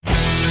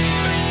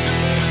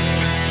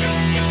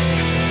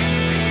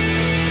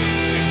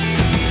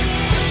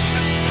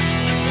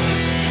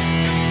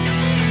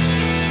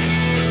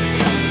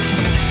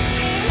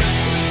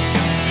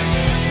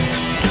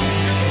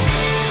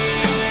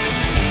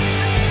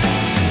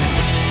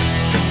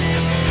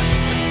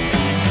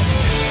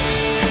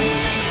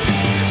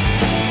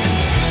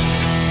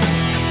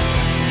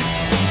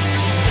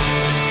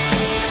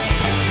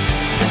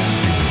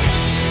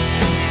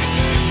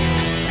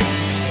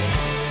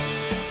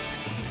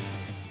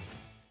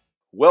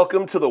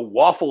Welcome to the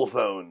Waffle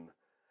Zone.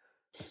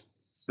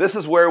 This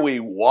is where we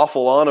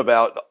waffle on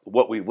about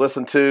what we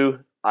listen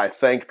to. I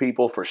thank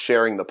people for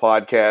sharing the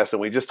podcast,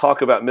 and we just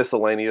talk about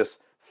miscellaneous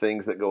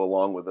things that go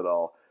along with it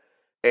all.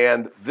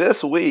 And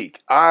this week,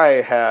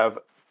 I have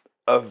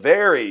a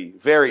very,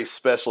 very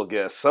special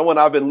guest, someone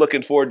I've been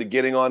looking forward to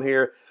getting on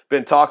here,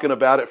 been talking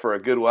about it for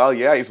a good while.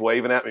 Yeah, he's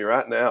waving at me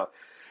right now.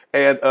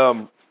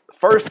 And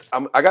first,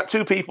 I got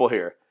two people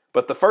here,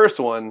 but the first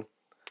one,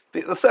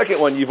 the second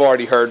one you've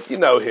already heard. You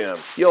know him.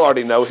 You'll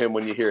already know him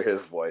when you hear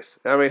his voice.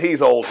 I mean, he's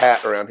old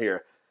hat around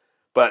here.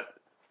 But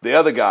the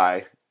other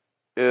guy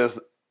is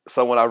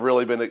someone I've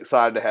really been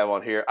excited to have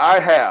on here.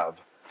 I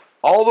have,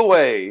 all the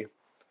way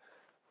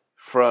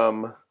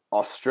from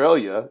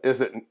Australia.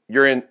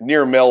 You're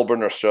near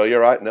Melbourne, Australia,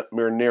 right?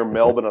 You're near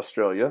Melbourne,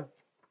 Australia.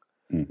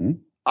 Mm-hmm.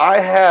 I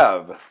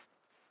have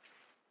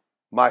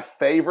my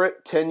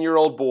favorite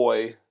 10-year-old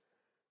boy,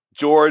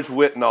 George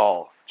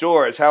Whitnall.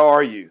 George, how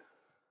are you?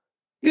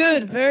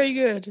 Good, very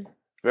good.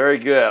 Very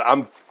good.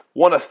 I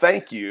want to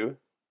thank you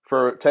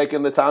for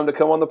taking the time to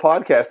come on the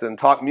podcast and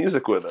talk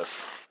music with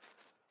us.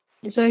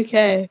 It's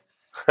okay.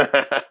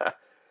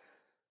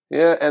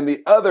 Yeah, and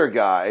the other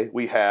guy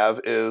we have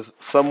is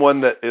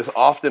someone that is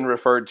often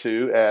referred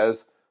to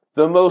as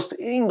the most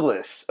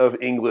English of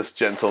English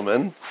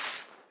gentlemen.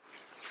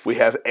 We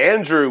have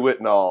Andrew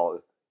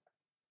Whitnall.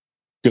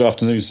 Good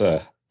afternoon,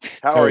 sir.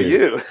 How are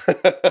you?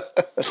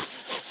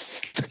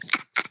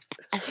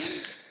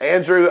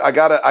 Andrew, I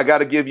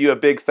gotta give you a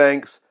big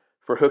thanks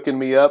for hooking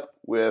me up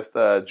with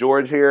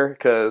George here,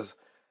 because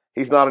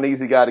he's not an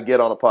easy guy to get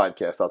on a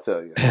podcast, I'll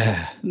tell you.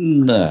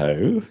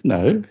 No,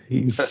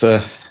 he's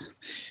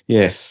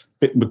yes, a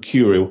bit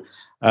mercurial.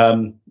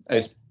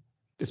 It's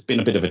been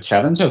a bit of a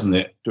challenge, hasn't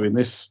it, doing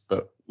this?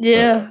 But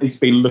Yeah. he's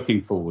been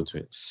looking forward to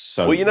it.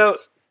 So Well, you know,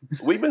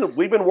 we've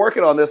been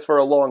working on this for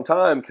a long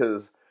time,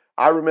 because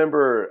I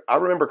remember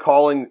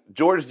calling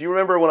George. Do you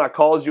remember when I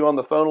called you on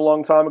the phone a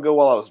long time ago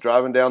while I was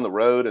driving down the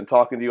road and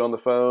talking to you on the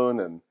phone?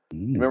 And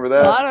you remember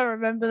that? I don't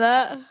remember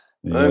that.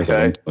 Yeah, it's a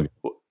Okay. long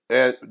time.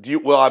 And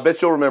well, I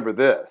bet you'll remember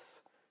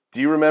this.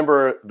 Do you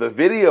remember the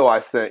video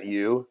I sent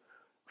you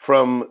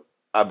from?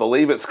 I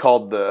believe it's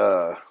called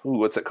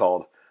what's it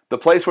called? The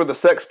place where the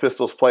Sex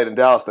Pistols played in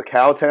Dallas, the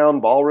Cowtown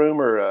Ballroom,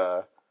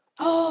 or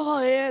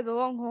Oh, yeah, the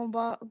Longhorn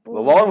the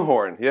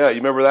Longhorn. Yeah, you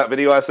remember that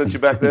video I sent you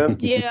back then?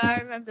 Yeah,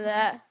 I remember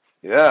that.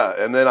 Yeah,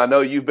 and then I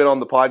know you've been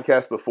on the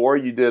podcast before.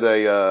 You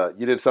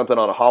did something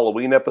on a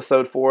Halloween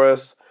episode for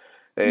us.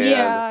 And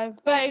Yeah, I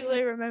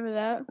vaguely remember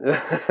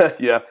that.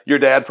 yeah, your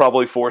dad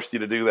probably forced you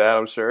to do that,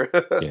 I'm sure.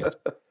 Yeah.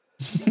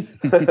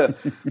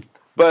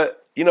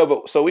 But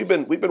so we've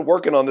been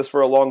working on this for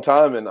a long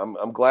time, and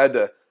I'm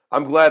glad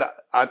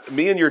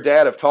me and your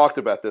dad have talked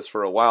about this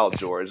for a while,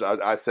 George.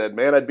 I said,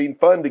 man, it'd be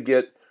fun to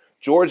get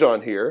George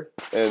on here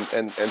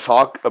and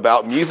talk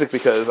about music,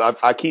 because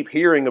I keep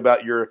hearing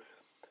about your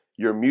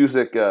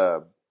music,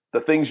 the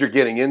things you're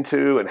getting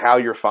into and how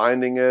you're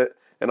finding it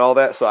and all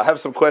that. So I have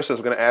some questions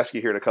I'm going to ask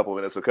you here in a couple of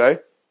minutes, okay?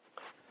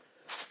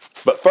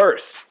 But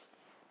first,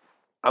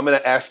 I'm going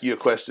to ask you a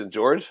question,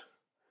 George.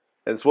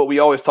 And it's what we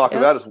always talk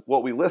about, is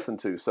what we listen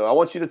to. So I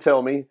want you to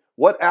tell me,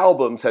 what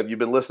albums have you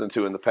been listening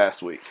to in the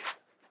past week?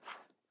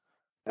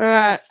 All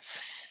right.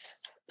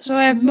 So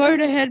I have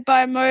Motorhead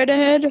by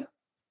Motorhead.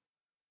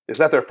 Is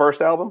that their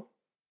first album?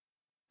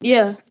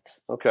 Yeah.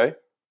 Okay.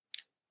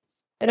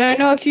 I don't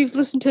know if you've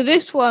listened to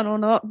this one or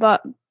not,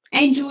 but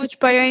Angel Witch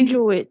by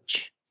Angel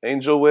Witch.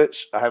 Angel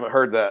Witch? I haven't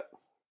heard that.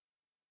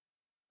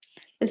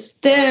 It's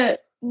their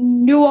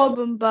new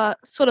album,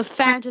 but sort of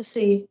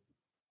fantasy.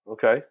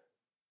 Okay.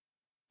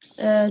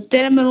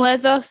 Denim and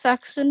Leather,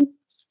 Saxon.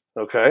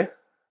 Okay.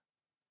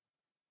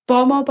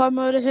 Bomber by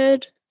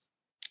Motorhead.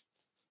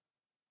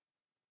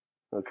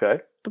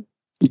 Okay.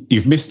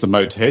 You've missed the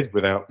Motorhead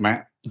without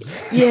Matt.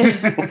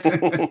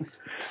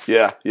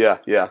 Yeah.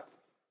 Yeah.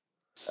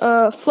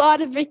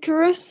 Flight of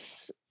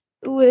Icarus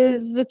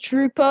with the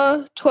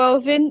Trooper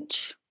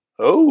 12-inch.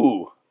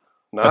 Oh,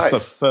 nice. That's the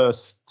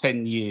first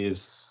 10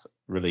 years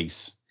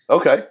release.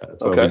 Okay.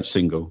 12-inch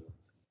single.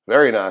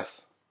 Very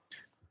nice.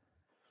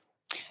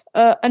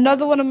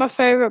 Another one of my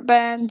favorite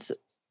bands,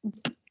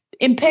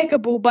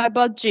 Impeccable by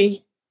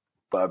Budgie.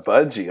 By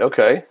Budgie.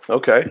 Okay.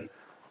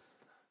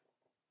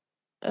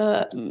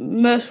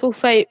 Merciful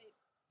Fate,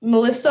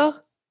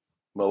 Melissa.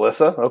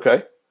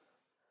 Okay.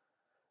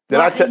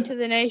 Lightning to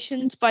the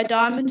Nations by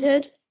Diamond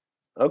Head.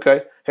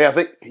 Okay. Hey, I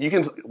think you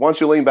can. Once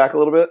you lean back a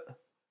little bit,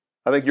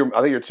 I think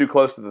you're too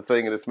close to the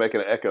thing, and it's making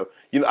an echo.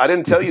 I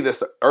didn't tell you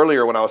this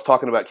earlier when I was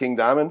talking about King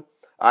Diamond.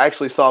 I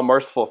actually saw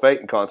Merciful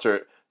Fate in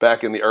concert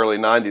back in the early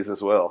 '90s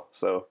as well.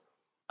 So.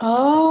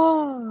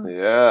 Oh.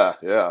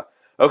 Yeah.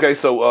 Okay,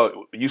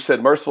 so you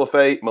said Merciful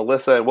Fate,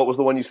 Melissa, and what was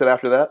the one you said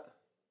after that?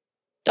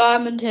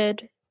 Diamond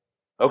Head.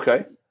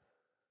 Okay.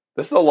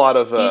 This is a lot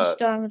of. Huge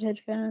Diamond Head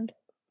fan.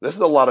 This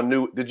is a lot of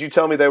new. Did you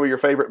tell me they were your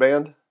favorite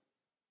band?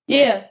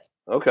 Yeah.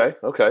 Okay.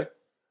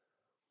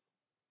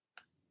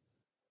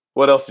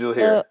 What else did you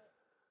hear?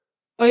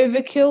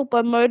 Overkill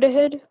by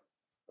Motorhead.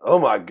 Oh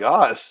my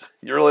gosh,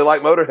 you really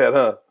like Motorhead,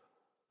 huh?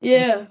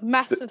 Yeah,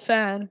 massive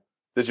fan.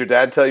 Did your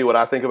dad tell you what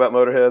I think about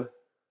Motorhead?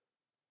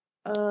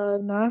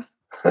 No.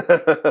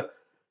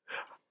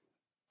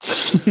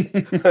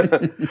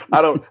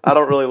 I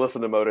don't really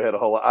listen to Motorhead a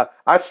whole lot.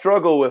 I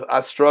struggle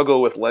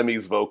with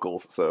Lemmy's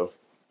vocals, so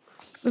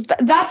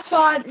That's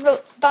fine.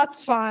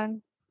 That's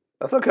fine.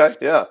 that's okay.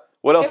 Yeah.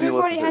 What else do you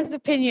Everybody listen has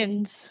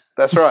opinions. to?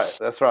 That's right.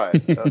 That's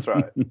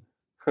right.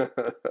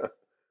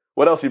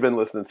 What else you been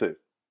listening to?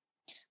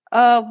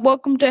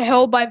 Welcome to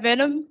Hell by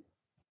Venom.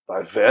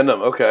 By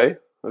Venom. Okay.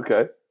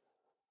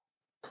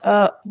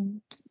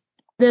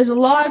 There's a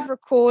live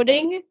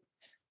recording.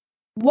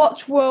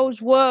 Watch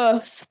World's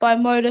Worth by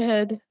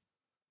Motorhead.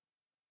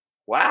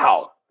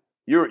 Wow.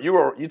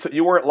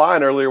 You weren't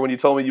lying earlier when you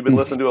told me you've been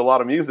listening to a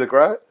lot of music,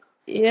 right?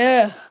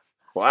 Yeah.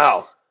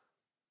 Wow.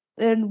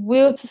 Then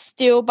Wheels of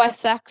Steel by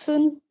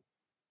Saxon.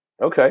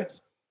 Okay.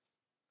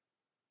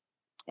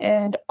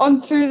 And On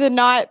Through the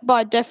Night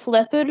by Def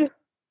Leppard.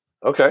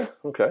 Okay.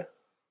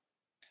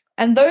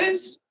 And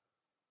those,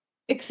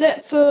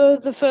 except for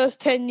the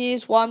first 10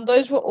 years one,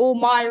 those were all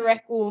my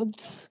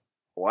records.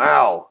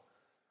 Wow.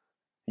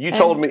 You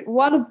told me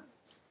one of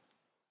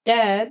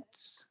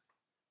Dad's,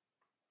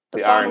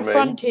 The Iron Final Maiden.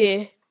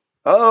 Frontier.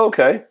 Oh,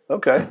 okay.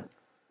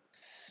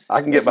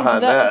 I can get Listened to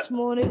behind that that. this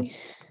morning.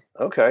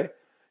 Okay.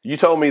 You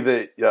told me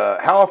that.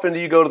 How often do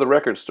you go to the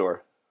record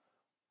store?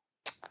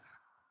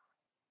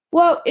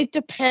 Well, it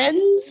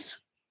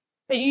depends,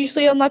 but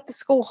usually on like the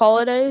school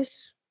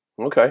holidays.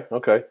 Okay.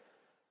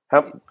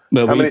 How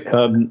Well, many?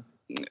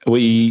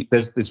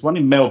 There's one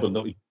in Melbourne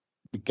that we've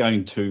been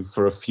going to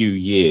for a few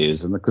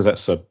years, and because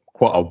that's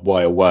quite a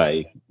way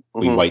away,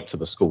 we wait till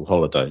the school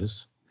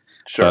holidays.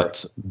 Sure.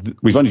 But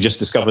we've only just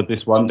discovered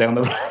this one down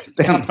the road,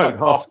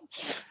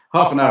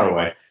 half an hour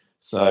away.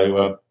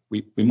 So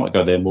we might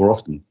go there more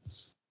often.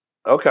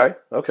 Okay.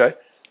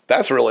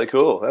 That's really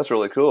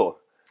cool.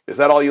 Is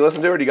that all you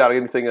listen to, or do you got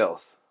anything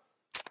else?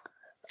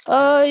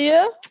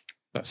 Yeah.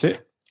 That's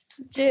it.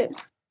 That's it.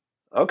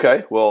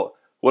 Okay. Well,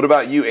 what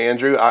about you,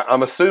 Andrew?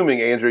 I'm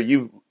assuming, Andrew,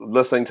 you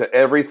listening to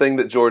everything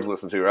that George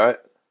listened to, right?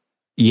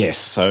 Yes.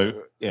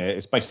 So yeah,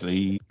 it's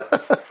basically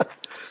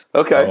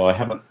okay. So I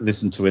haven't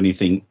listened to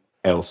anything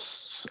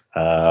else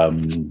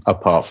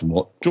apart from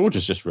what George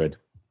has just read.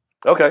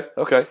 Okay.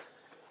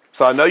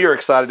 So I know you're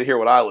excited to hear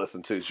what I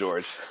listen to,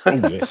 George.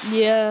 Oh, yes.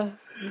 Yeah.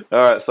 All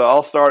right, so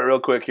I'll start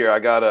real quick here. I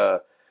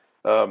got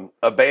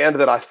a band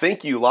that I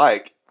think you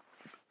like,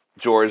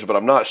 George, but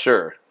I'm not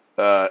sure.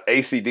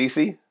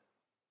 AC/DC.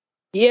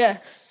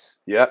 Yes.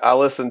 Yeah, I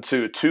listened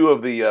to two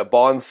of the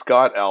Bon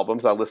Scott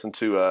albums. I listened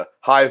to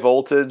High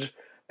Voltage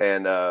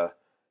and I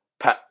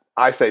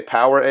Say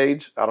Power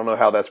Age. I don't know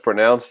how that's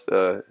pronounced,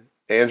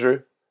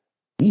 Andrew.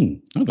 I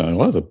don't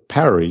know either.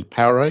 Power Age.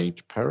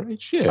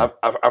 Yeah,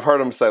 I've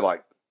heard them say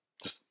like,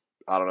 just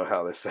I don't know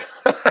how they say.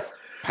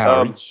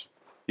 Power Age.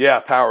 Yeah,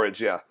 Power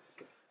Age. Yeah.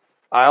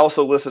 I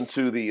also listened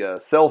to the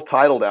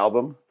self-titled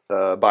album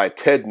by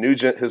Ted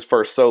Nugent, his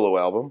first solo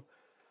album.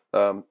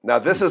 Now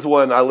this is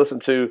one I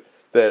listened to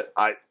that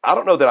I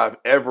don't know that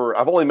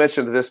I've only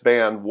mentioned this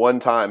band one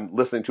time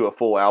listening to a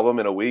full album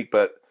in a week,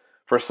 but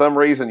for some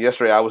reason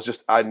yesterday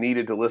I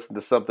needed to listen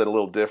to something a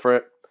little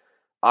different.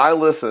 Are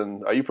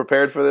you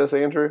prepared for this,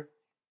 Andrew?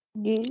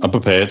 Yeah. I'm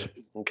prepared.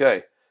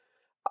 Okay.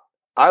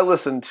 I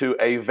listened to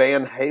a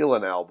Van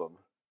Halen album.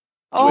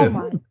 Oh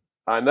my.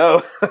 I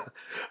know.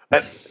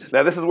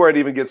 Now this is where it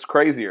even gets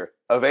crazier.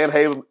 A Van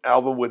Halen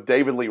album with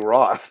David Lee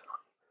Roth.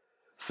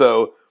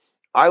 So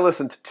I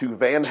listened to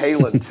Van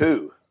Halen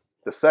 2,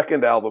 the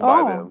second album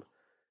by them.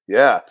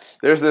 Yeah.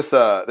 There's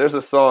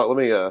a song. Let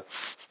me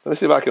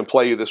see if I can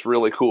play you this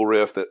really cool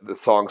riff that the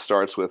song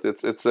starts with.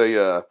 It's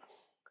a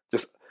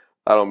just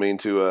I don't mean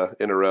to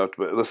interrupt,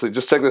 but let's see.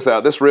 Just check this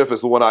out. This riff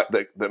is the one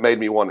that made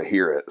me want to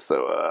hear it.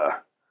 So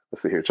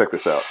let's see here. Check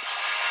this out.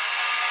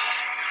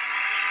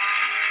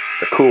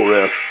 It's a cool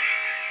riff.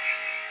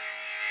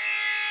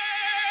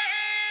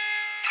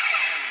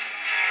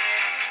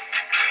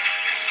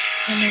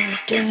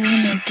 That's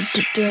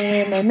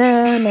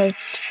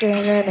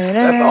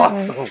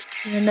awesome.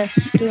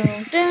 That's cool.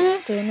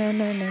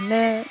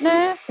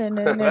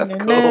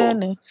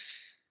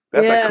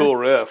 That's a cool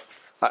riff.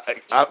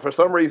 I, for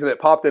some reason, it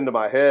popped into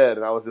my head,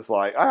 and I was just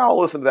like, I'll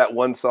listen to that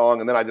one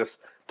song, and then I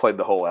just played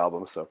the whole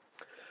album. So,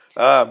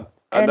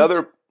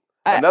 another,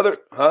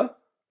 huh?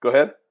 Go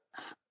ahead.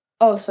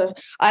 Also,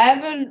 I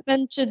haven't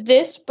mentioned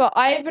this, but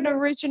I have an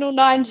original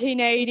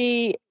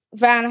 1980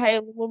 Van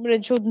Halen Women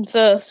and Children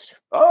First.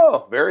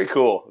 Oh, very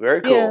cool. Very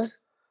cool. Yeah.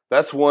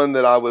 That's one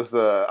that I was,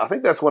 I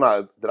think that's when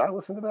did I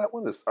listen to that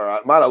one? Or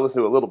I might have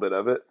listened to a little bit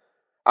of it.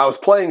 I was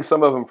playing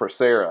some of them for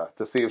Sarah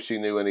to see if she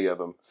knew any of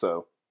them.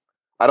 So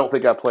I don't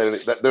think I played any.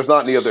 There's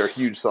not any of their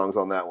huge songs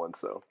on that one.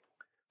 So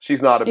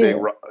she's not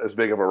as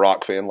big of a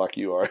rock fan like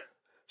you are.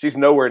 She's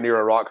nowhere near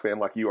a rock fan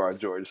like you are,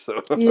 George.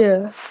 So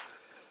Yeah.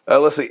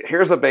 Let's see.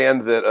 Here's a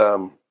band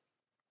that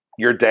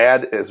your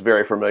dad is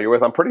very familiar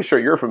with. I'm pretty sure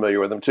you're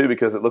familiar with them too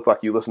because it looked like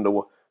you listened to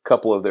a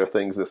couple of their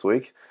things this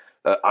week.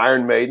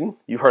 Iron Maiden.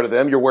 You've heard of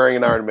them. You're wearing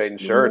an Iron Maiden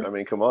shirt. I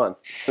mean, come on.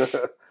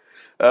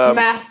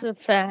 Massive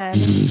fan.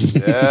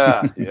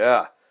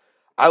 Yeah.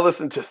 I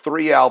listened to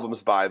 3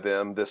 albums by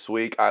them this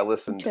week. I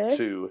listened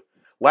to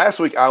last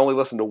week. I only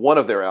listened to one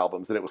of their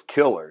albums, and it was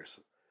Killers.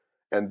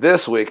 And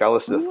this week I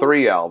listened to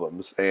 3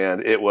 albums,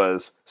 and it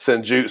was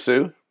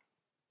Senjutsu,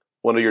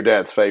 one of your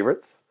dad's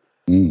favorites.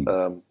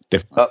 A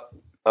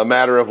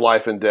Matter of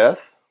Life and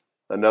Death,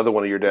 another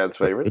one of your dad's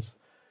favorites.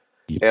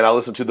 And I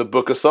listened to The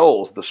Book of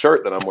Souls, the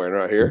shirt that I'm wearing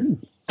right here.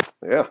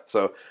 Yeah,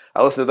 so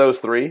I listened to those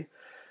 3.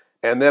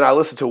 And then I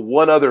listened to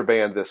one other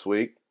band this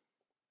week.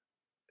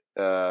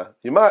 You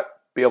might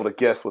be able to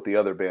guess what the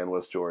other band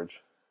was,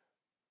 George.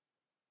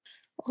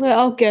 Okay,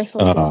 I'll guess.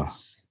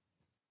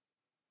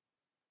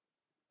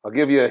 I'll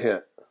give you a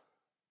hint.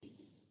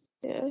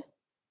 Yeah.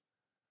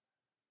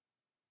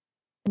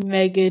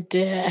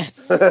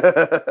 Megadeth.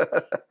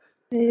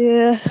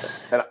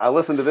 Yes. And I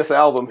listened to this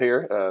album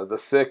here, The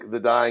Sick, The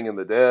Dying, and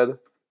the Dead.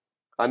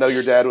 I know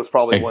your dad was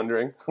probably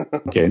wondering.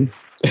 Again.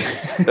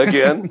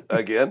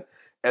 Again.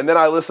 And then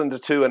I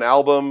listened to an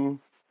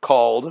album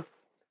called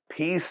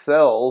Peace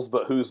Sells,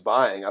 But Who's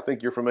Buying? I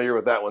think you're familiar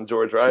with that one,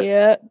 George, right?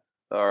 Yeah.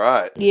 All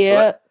right.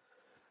 Yeah. So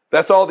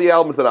that's all the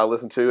albums that I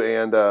listened to.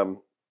 And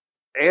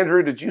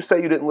Andrew, did you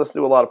say you didn't listen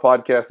to a lot of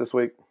podcasts this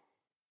week?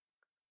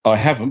 I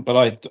haven't, but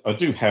I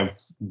do have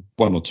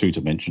 1 or 2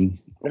 to mention.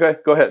 Okay,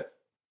 go ahead.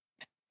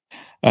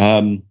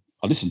 I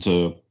listened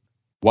to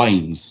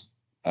Wayne's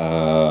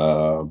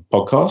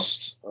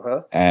podcast,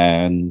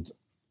 and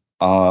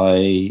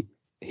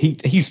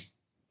he's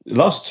the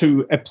last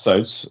 2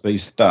 episodes that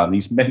he's done.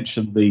 He's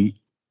mentioned in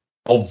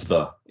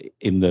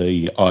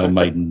the Iron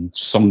Maiden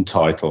song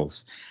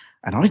titles,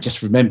 and I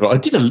just remember I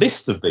did a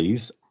list of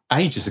these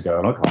ages ago,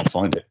 and I can't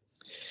find it.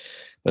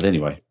 But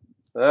anyway,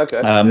 okay.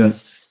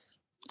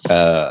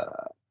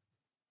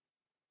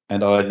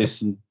 And I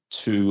listened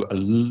to a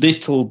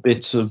little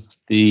bit of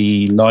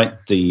the Night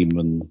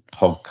Demon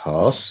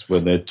podcast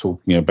when they're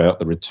talking about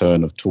the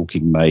return of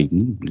Talking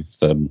Maiden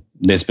with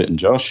Nesbitt and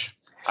Josh.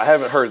 I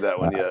haven't heard that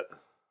one yet.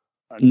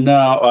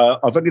 No,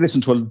 I've only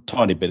listened to a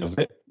tiny bit of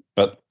it,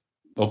 but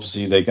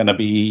obviously they're going to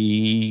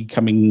be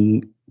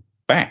coming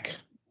back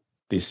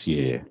this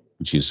year,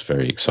 which is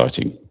very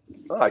exciting.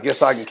 Oh, I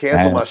guess I can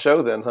cancel my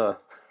show then, huh?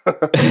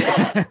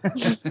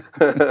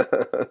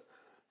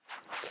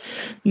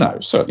 No,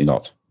 certainly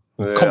not.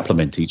 Yeah.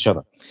 Complement each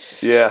other.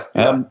 Yeah.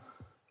 And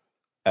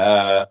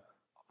I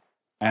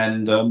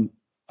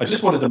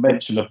just wanted to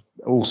mention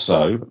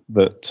also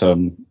that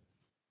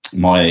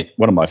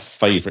one of my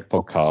favourite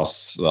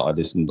podcasts that I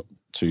listen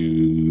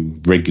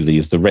to regularly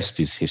is The Rest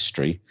Is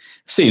History.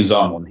 Seeing as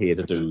I'm on here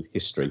to do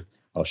history,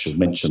 I should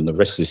mention The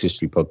Rest Is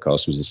History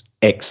podcast, which is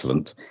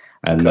excellent.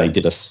 And they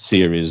did a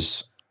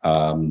series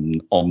on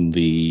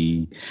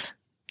doing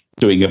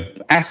an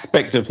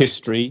aspect of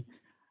history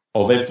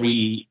of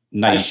every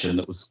nation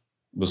that was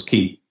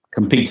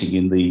competing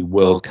in the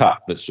World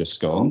Cup that's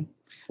just gone.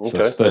 Okay. So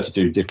that's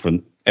 32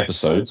 different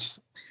episodes.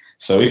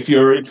 So if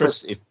you're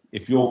interested,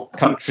 if your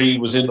country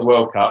was in the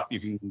World Cup, you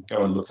can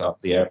go and look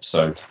up the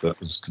episode that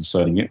was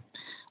concerning it.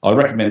 I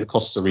recommend the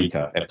Costa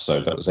Rica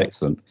episode. That was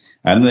excellent.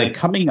 And they're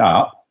coming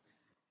up.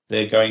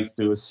 They're going to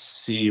do a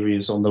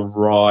series on the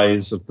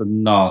rise of the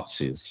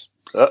Nazis,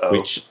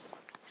 which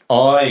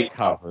I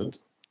covered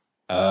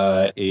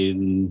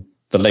in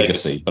The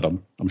Legacy, but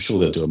I'm sure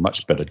they'll do a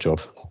much better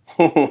job.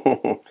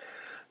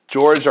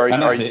 George, are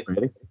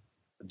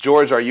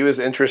you as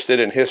interested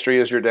in history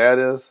as your dad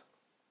is?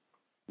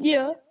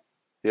 Yeah.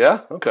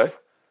 Yeah? Okay.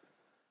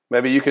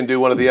 Maybe you can do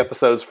one of the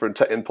episodes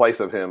in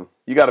place of him.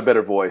 You got a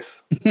better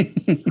voice.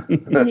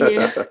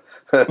 Yeah.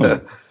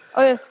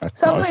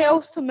 Something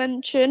else to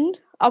mention.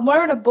 I'm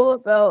wearing a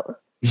bullet belt.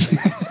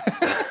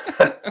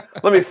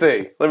 Let me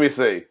see. I'll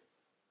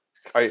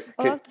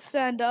have to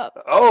stand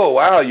up. Oh,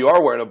 wow. You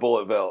are wearing a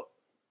bullet belt.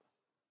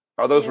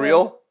 Are those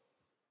real?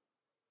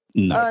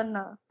 No.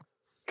 No.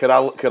 Could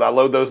I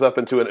load those up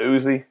into an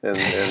Uzi? And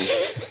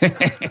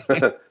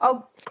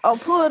I'll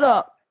pull it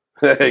up.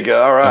 There you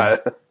go. All right.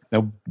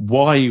 Now,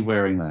 why are you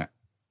wearing that?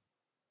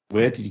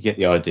 Where did you get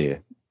the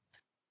idea?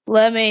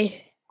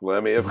 Lemmy,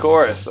 of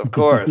course.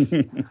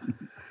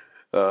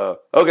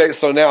 Okay,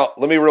 so now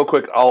let me real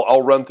quick.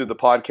 I'll run through the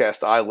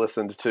podcast I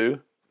listened to.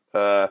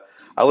 I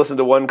listened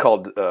to one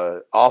called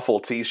 "Awful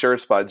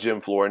T-Shirts" by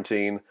Jim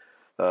Florentine.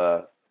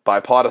 By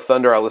Pot of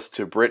Thunder, I listened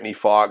to Brittany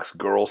Fox,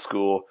 Girl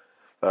School.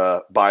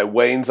 By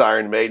Wayne's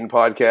Iron Maiden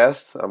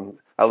podcast,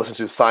 I listened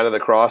to Sign of the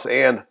Cross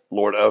and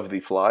Lord of the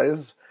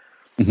Flies.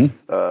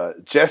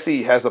 Mm-hmm.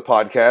 Jesse has a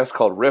podcast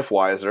called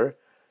Riffwiser.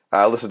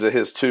 I listened to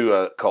his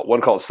 2,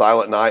 one called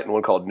Silent Night and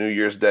one called New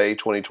Year's Day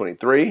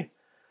 2023.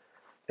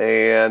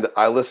 And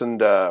I listened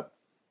to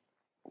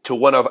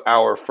one of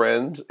our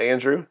friends,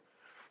 Andrew,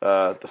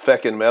 the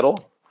Feckin' Metal.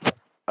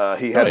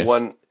 He had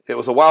one. It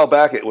was a while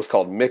back. It was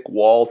called Mick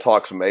Wall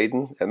Talks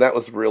Maiden, and that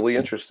was really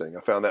interesting. I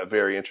found that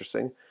very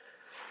interesting.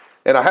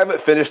 And I haven't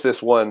finished this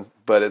one,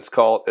 but it's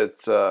from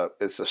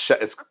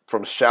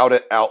Shout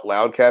It Out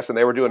Loudcast, and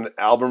they were doing an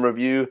album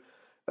review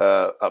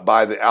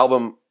by the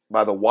album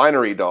by the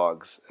Winery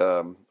Dogs,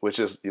 which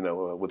is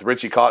with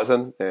Richie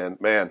Kotzen, and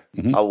man,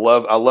 Mm-hmm.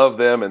 I love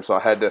them, and so I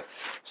had to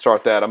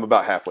start that. I'm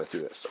about halfway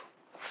through this.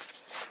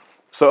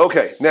 So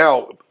okay,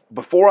 now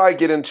before I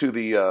get into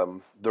the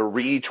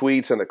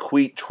retweets and the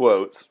tweet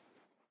quotes,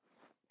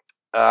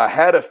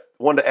 I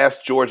wanted to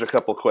ask George a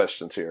couple of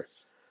questions here.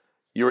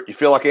 You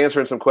feel like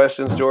answering some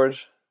questions,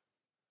 George?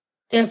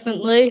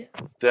 Definitely.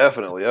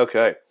 Definitely.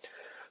 Okay.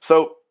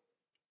 So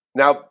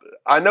now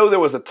I know there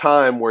was a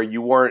time where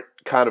you weren't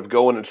kind of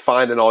going and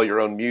finding all your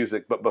own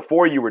music, but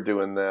before you were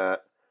doing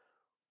that,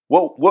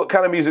 what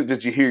kind of music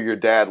did you hear your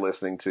dad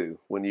listening to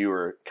when you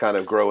were kind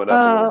of growing up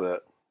a little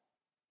bit?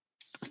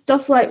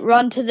 Stuff like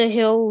Run to the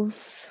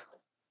Hills.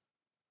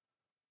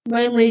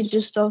 Mainly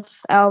just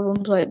off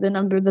albums like The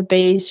Number of the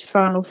Beast,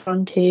 Final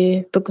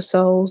Frontier, Book of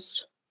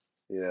Souls.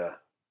 Yeah.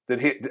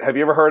 Have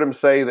you ever heard him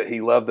say that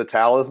he loved the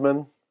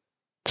Talisman?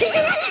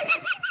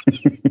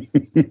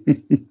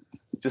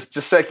 Just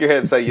shake your head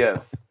and say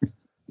yes.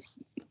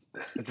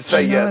 Just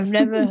say yes. I've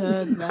never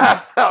heard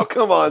that. Oh,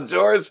 come on,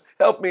 George.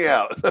 Help me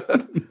out.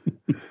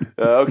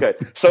 Okay.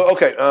 So,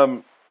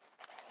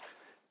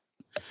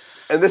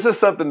 and this is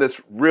something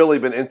that's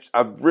really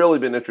I've really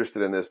been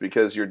interested in this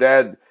because your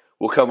dad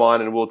will come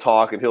on and we'll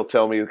talk and he'll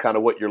tell me kind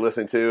of what you're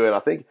listening to. And I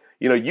think,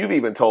 you've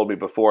even told me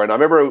before. And I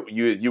remember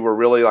you were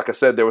really, like I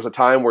said, there was a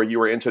time where you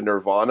were into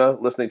Nirvana,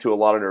 listening to a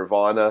lot of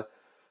Nirvana.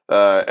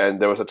 And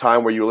there was a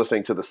time where you were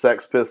listening to the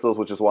Sex Pistols,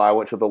 which is why I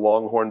went to the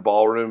Longhorn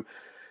Ballroom.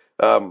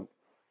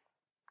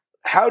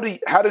 How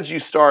did you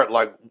start,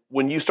 like,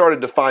 when you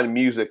started to find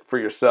music for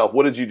yourself,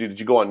 what did you do? Did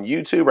you go on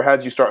YouTube, or how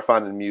did you start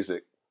finding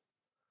music?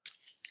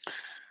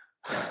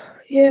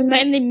 Yeah,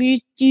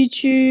 mainly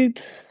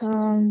YouTube,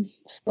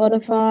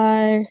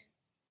 Spotify.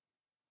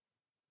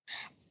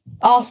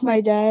 Ask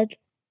my dad.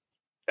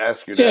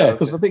 Ask your dad. Yeah,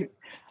 because I think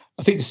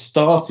it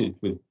started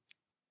with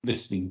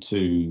listening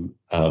to.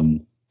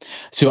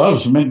 So I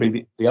was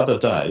remembering the other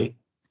day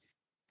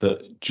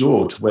that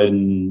George,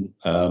 when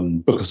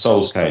Book of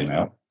Souls came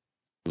out,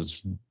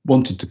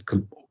 wanted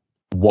to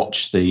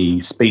watch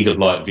the Speed of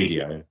Light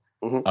video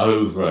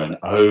over and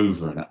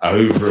over and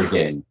over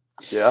again.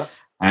 Yeah.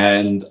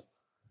 And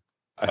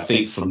I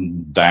think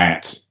from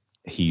that,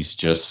 he's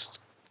just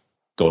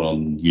gone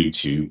on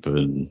YouTube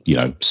and,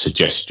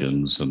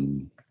 suggestions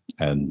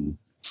and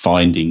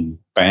finding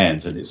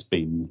bands. And it's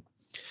been,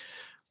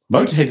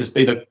 Motorhead has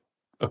been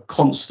a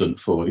constant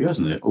for you,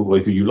 hasn't it? All the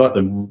way through. You like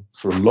them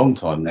for a long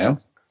time now.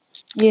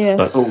 Yeah.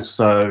 But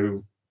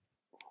also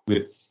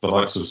with the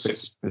likes of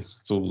Sex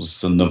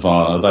Pistols and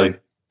Nirvana,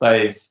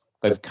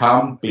 they've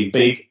come, been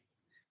big,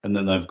 and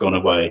then they've gone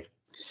away.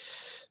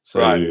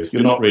 So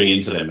you're not really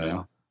into them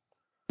now.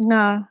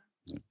 No.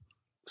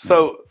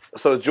 So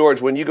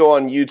George, when you go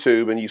on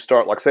YouTube and you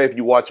start, like, say if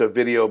you watch a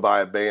video by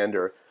a band,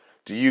 or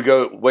do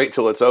you wait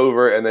till it's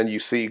over and then you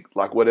see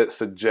like what it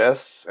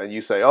suggests and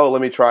you say, oh,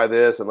 let me try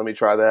this and let me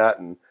try that,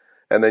 and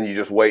then you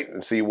just wait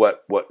and see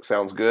what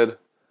sounds good?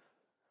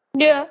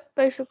 Yeah,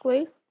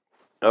 basically.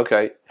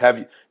 Okay.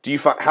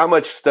 How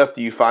much stuff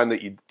do you find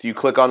that do you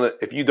click on it?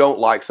 If you don't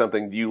like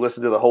something, do you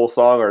listen to the whole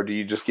song, or do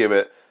you just give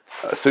it,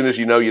 as soon as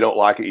you know you don't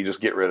like it, you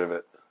just get rid of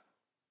it?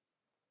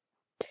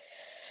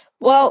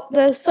 Well,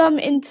 there's some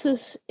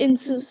instances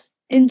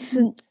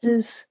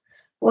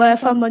where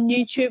if I'm on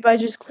YouTube, I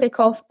just click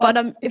off. But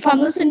if I'm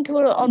listening to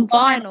it on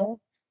vinyl,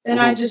 then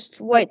I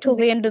just wait till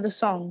the end of the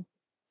song.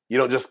 You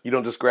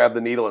don't just grab the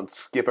needle and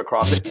skip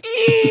across it.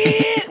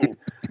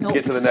 Nope.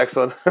 Get to the next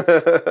one.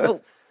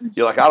 Nope.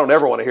 You're like, I don't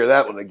ever want to hear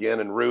that one again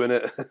and ruin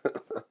it.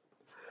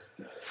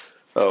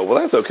 Oh, well,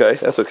 that's okay.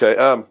 That's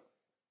okay.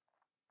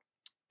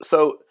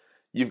 So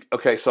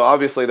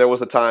obviously there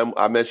was a time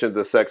I mentioned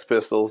the Sex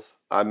Pistols.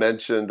 I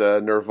mentioned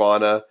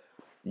Nirvana.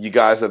 You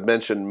guys have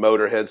mentioned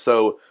Motorhead.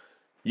 So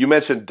you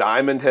mentioned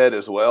Diamond Head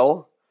as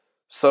well.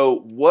 So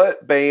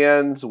what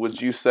bands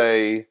would you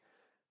say,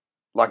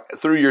 like,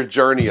 through your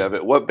journey of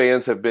it, what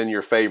bands have been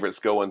your favorites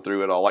going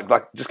through it all?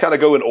 Like just kind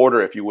of go in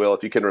order, if you will,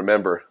 if you can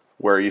remember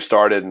where you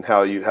started and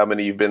how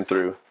many you've been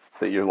through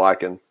that you're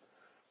liking.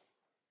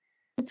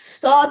 It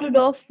started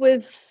off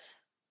with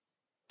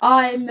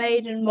Iron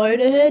Maiden,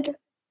 Motorhead.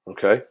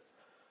 Okay.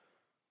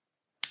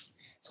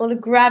 Sort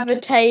of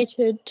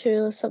gravitated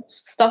to some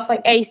stuff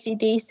like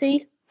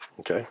AC/DC.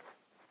 Okay.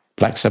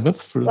 Black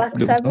Sabbath. Black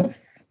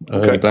Sabbath.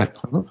 Okay. Black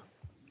Sabbath.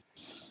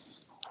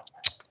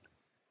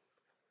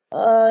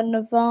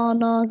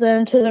 Nirvana,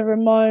 then to the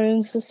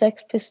Ramones, the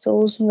Sex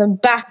Pistols, and then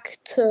back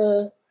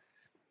to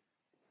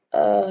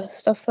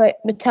stuff like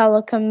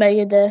Metallica,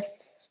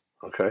 Megadeth.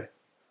 Okay.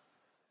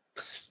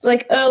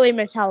 Like early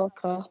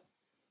Metallica.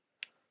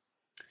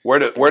 Where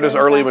does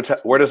early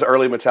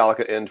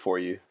Metallica end for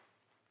you?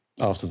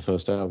 After the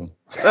first album.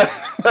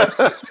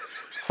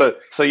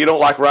 So you don't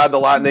like Ride the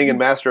Lightning and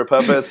Master of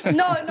Puppets?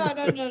 No.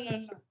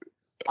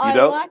 I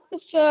like the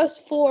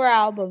first 4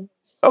 albums.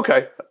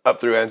 Okay, up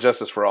through And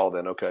Justice for All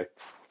then, okay.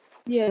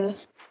 Yeah.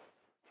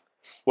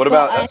 What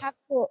about...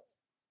 Go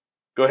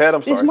ahead,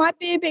 I'm sorry. This might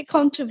be a bit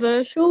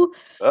controversial.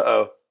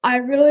 Uh-oh. I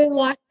really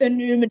like the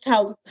new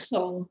Metallica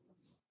song.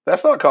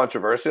 That's not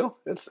controversial.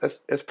 It's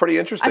pretty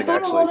interesting. I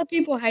thought actually. a lot of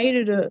people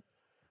hated it.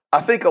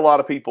 I think a lot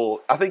of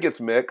people. I think it's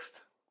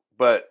mixed,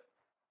 but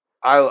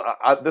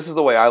I this is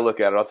the way I look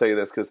at it. I'll tell you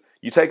this, because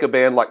you take a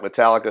band like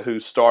Metallica, who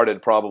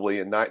started probably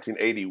in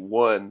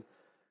 1981,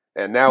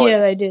 and now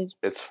they did.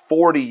 It's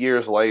 40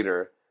 years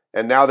later,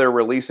 and now they're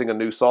releasing a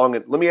new song.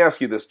 And let me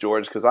ask you this,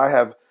 George, because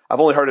I've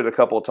only heard it a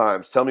couple of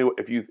times. Tell me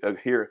if you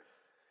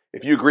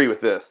agree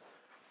with this.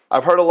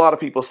 I've heard a lot of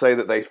people say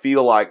that they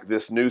feel like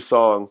this new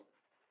song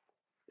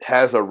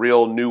has a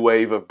real new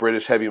wave of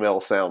British heavy metal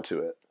sound to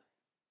it.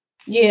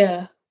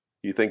 Yeah.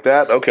 You think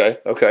that? Okay.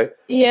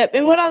 Yeah,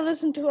 and when I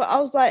listened to it, I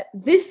was like,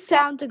 this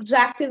sounds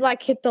exactly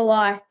like Hit the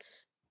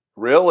Lights.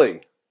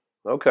 Really?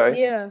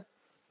 Okay. Yeah.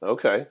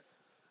 Okay.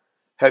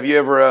 Have you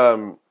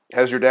ever,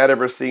 has your dad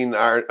ever seen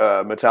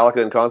Metallica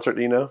in concert,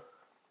 do you know?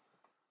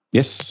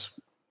 Yes.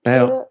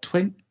 About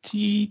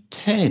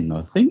 2010,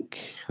 I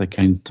think. They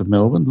came to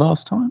Melbourne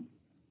last time.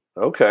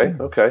 Okay.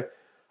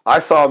 I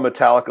saw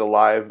Metallica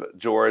live,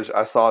 George.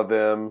 I saw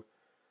them.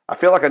 I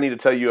feel like I need to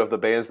tell you of the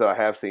bands that I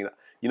have seen.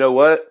 You know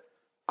what?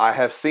 I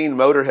have seen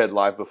Motorhead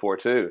live before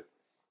too.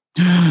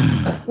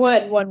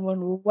 When?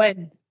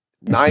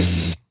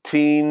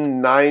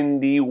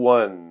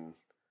 1991.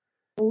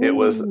 Ooh. It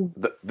was.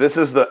 This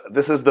is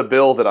the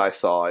bill that I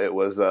saw. It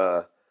was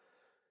a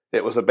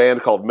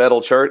band called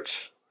Metal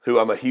Church, who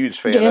I'm a huge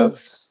fan of.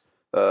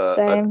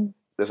 Same.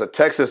 There's a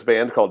Texas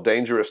band called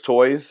Dangerous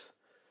Toys.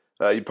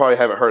 You probably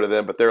haven't heard of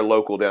them, but they're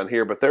local down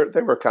here. But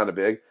they were kind of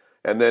big.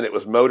 And then it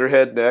was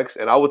Motorhead next.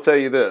 And I will tell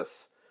you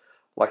this.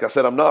 Like I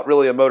said, I'm not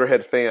really a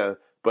Motorhead fan,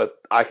 but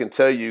I can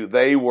tell you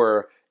they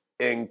were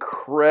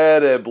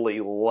incredibly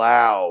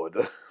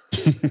loud.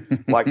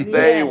 Like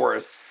they were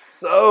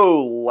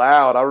so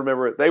loud. I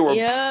remember they were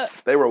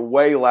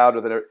way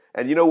louder than.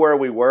 And you know where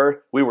we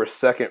were? We were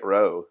second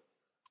row.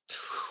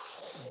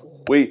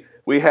 We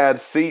had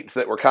seats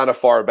that were kind of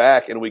far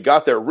back, and we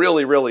got there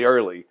really, really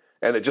early.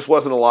 And it just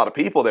wasn't a lot of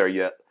people there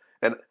yet.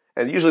 And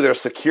usually there's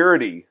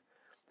security.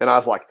 And I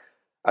was like,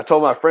 I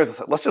told my friends, I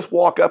said, let's just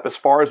walk up as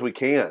far as we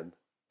can.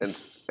 And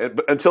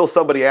until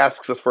somebody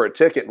asks us for a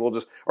ticket,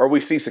 and or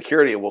we see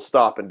security and we'll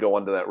stop and go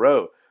onto that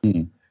row.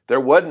 Mm-hmm. There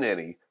wasn't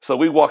any. So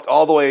we walked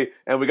all the way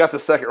and we got to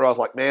second row. I was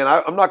like, man,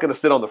 I'm not going to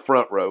sit on the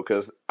front row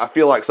because I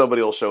feel like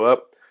somebody will show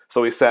up.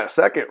 So we sat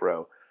second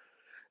row.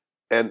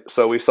 And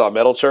so we saw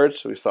Metal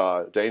Church. We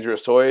saw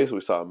Dangerous Toys. We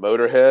saw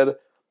Motorhead.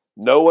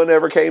 No one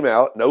ever came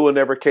out. No one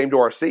ever came to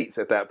our seats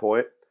at that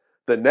point.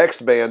 The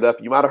next band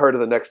up, you might have heard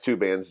of the next two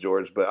bands,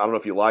 George, but I don't know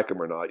if you like them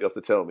or not. You'll have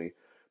to tell me.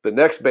 The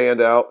next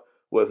band out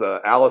was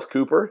Alice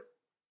Cooper.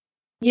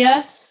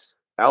 Yes.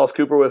 Alice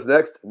Cooper was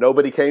next.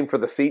 Nobody came for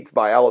the seats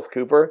by Alice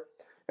Cooper.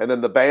 And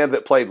then the band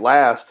that played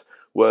last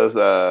was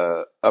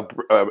a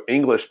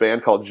English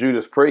band called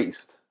Judas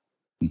Priest.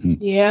 Mm-hmm.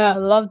 Yeah, I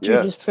love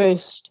Judas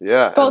Priest.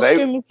 Yeah.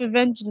 Screaming for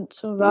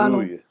Vengeance on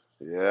Vinyl.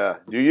 Yeah.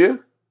 Do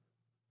you?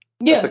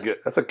 Yeah.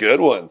 That's a good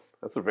one.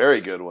 That's a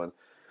very good one.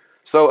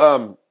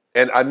 So,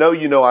 and I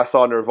know I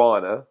saw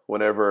Nirvana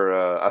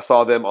whenever I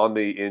saw them on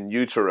the In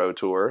Utero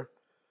tour,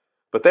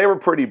 but they were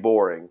pretty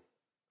boring,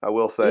 I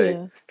will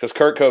say. Because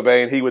Kurt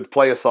Cobain, he would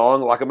play a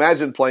song, like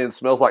imagine playing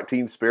Smells Like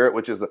Teen Spirit,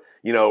 which is,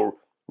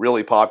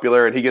 really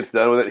popular, and he gets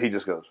done with it, he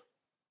just goes,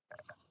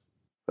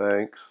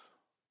 thanks.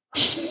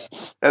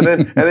 and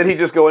then he'd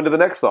just go into the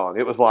next song.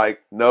 It was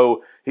like,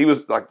 he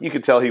was like, you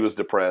could tell he was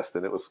depressed,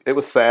 and it was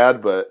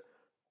sad, but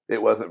it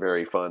wasn't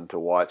very fun to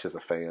watch as a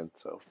fan.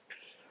 So,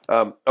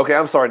 okay,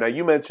 I'm sorry. Now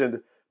you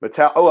mentioned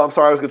Metallica. Oh, I'm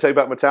sorry. I was going to tell you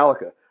about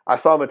Metallica. I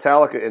saw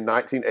Metallica in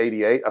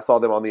 1988. I saw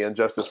them on the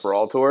Injustice for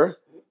All tour,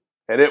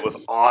 and it was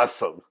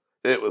awesome.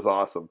 It was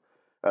awesome.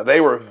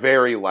 They were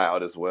very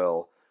loud as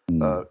well.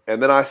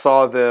 And then I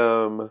saw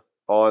them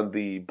on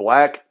the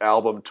Black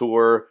Album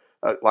tour,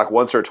 like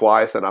once or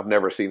twice, and I've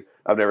never seen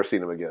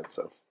them again.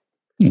 So,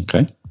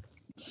 okay.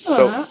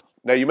 So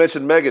now you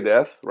mentioned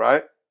Megadeth,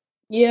 right?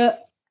 Yeah.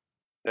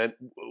 And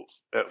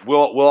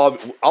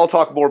I'll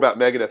talk more about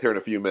Megadeth here in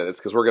a few minutes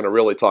because we're going to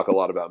really talk a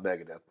lot about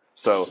Megadeth.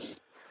 So,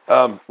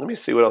 let me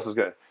see what else is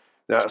good.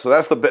 Now, so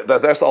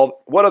that's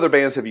all. What other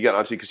bands have you got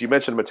onto? Because you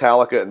mentioned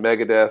Metallica and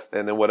Megadeth,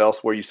 and then what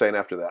else were you saying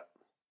after that?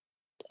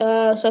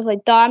 Stuff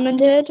like Diamond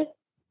Head.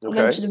 Okay.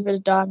 I mentioned a bit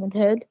of Diamond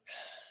Head.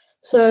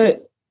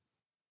 So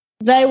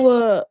they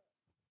were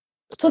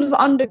sort of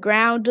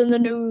underground in the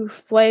new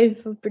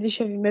wave of British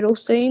heavy metal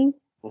scene.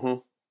 Mm-hmm.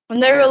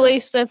 And they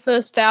released their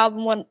first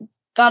album, one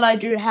that I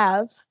do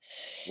have.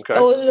 Okay. It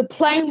was a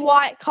plain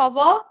white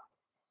cover.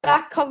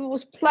 Back cover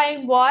was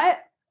plain white.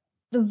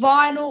 The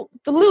vinyl,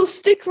 the little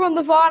sticker on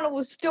the vinyl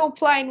was still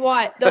plain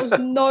white. There was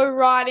no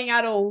writing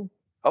at all.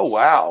 Oh,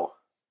 wow.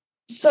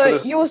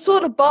 So you were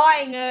sort of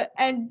buying it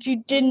and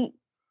you didn't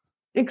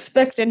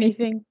expect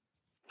anything.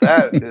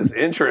 That is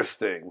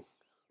interesting.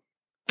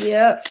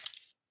 Yeah.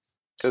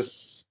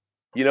 Because,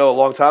 a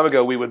long time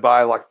ago, we would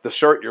buy, like, the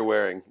shirt you're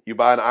wearing. You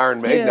buy an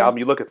Iron Maiden album,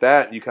 you look at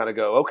that, and you kind of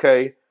go,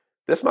 okay,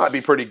 this might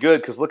be pretty good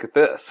because look at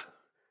this.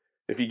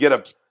 If you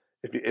get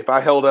if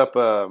I held up,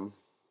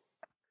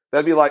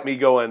 that'd be like me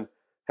going,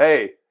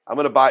 hey, you're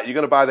going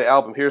to buy the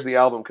album, here's the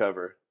album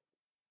cover.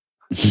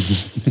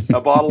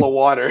 a bottle of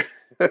water.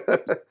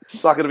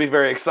 It's not going to be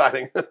very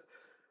exciting.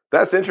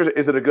 That's interesting.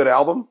 Is it a good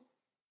album?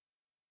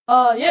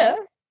 Yeah.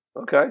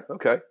 Okay.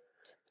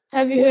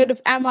 Have you heard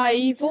of Am I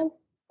Evil?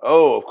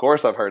 Oh, of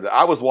course I've heard that.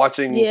 I was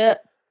watching. Yeah.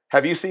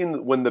 Have you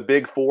seen when the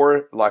Big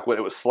Four, like when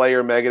it was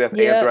Slayer, Megadeth,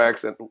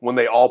 Anthrax, and when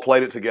they all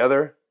played it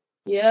together?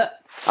 Yeah.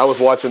 I was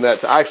watching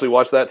that. I actually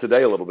watched that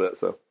today a little bit.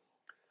 So,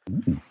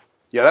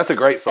 yeah, that's a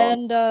great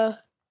song. And I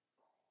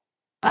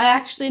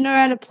actually know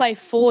how to play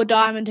 4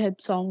 Diamond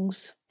Head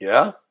songs.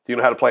 Yeah? Do you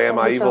know how to play Am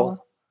I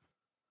Evil?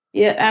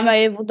 Yeah, Am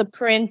I Evil, The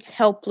Prince,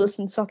 Helpless,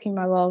 and Sucking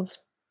My Love.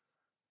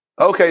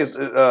 Okay.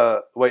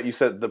 Wait, you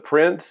said The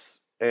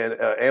Prince and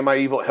Am I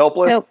Evil,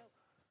 Helpless?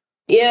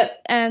 Yeah,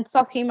 and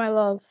Sucking My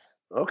Love.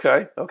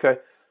 Okay.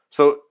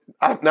 So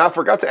I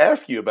forgot to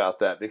ask you about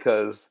that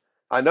because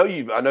I know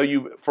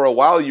you for a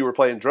while you were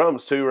playing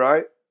drums too,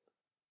 right?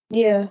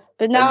 Yeah,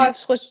 but now I've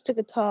switched to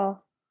guitar.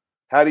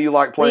 How do you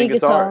like playing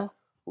guitar?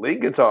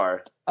 Lead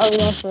guitar. I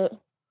love it.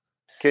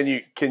 Can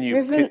you?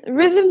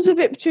 Rhythm's a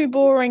bit too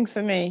boring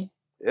for me.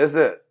 Is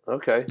it?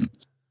 Okay.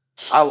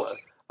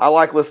 I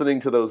like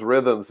listening to those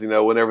rhythms.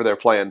 Whenever they're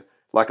playing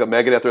like a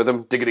Megadeth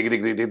rhythm,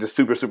 dig, just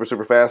super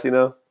fast.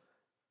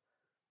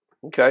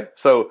 Okay.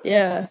 So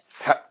yeah.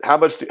 How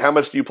much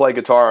do you play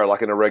guitar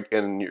like in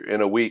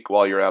a week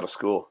while you're out of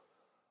school?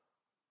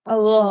 A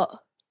lot.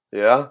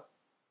 Yeah.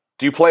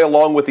 Do you play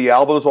along with the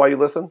albums while you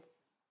listen?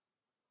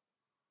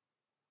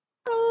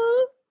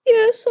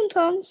 Yeah,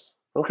 sometimes.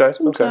 Okay.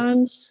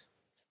 Sometimes.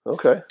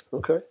 Okay.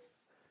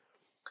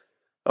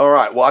 All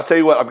right. Well, I'll tell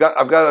you what. I've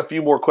got a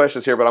few more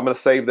questions here, but I'm going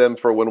to save them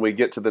for when we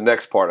get to the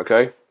next part.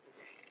 Okay.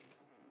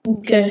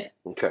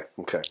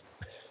 Okay.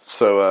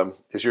 So,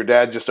 is your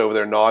dad just over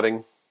there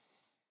nodding?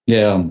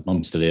 Yeah,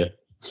 I'm still here.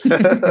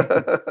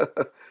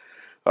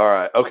 All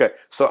right. Okay.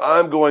 So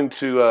I'm going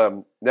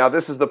to now.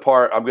 This is the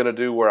part I'm going to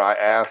do where I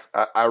ask.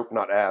 I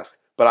not ask,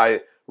 but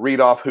I read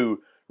off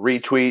who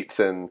retweets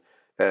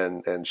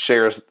and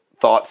shares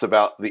thoughts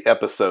about the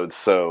episodes.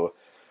 So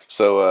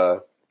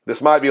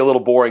this might be a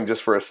little boring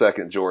just for a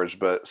second, George,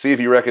 but see if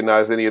you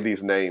recognize any of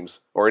these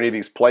names or any of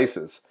these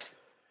places.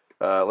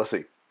 Let's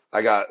see.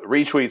 I got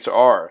retweets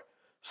are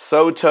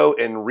Soto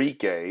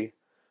Enrique,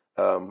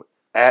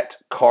 at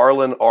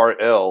Carlin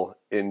RL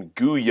in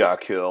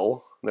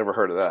Guayaquil. Never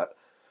heard of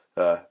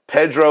that.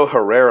 Pedro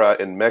Herrera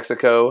in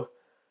Mexico.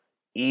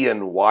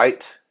 Ian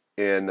White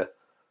in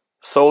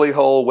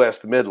Solihull,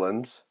 West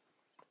Midlands.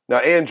 Now,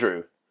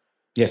 Andrew.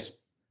 Yes.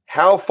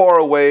 How far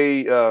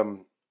away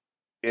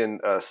in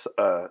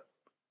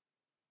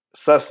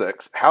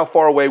Sussex, how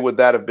far away would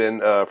that have been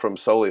from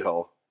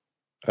Solihull?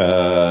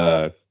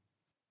 A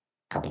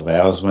couple of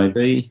hours,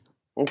 maybe.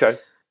 Okay.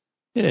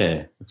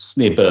 Yeah, it's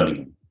near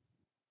Birmingham.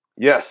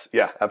 Yes,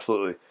 yeah,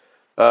 absolutely.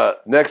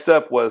 Next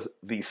up was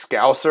the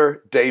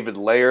Scouser, David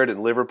Laird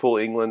in Liverpool,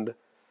 England.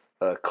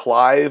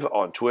 Clive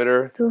on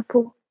Twitter.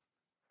 Liverpool.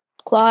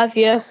 Clive,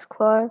 yes,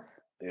 Clive.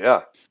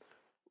 Yeah.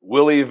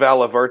 Willie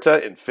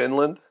Valaverta in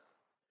Finland.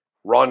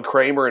 Ron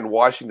Kramer in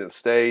Washington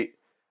State.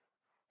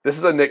 This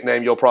is a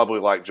nickname you'll probably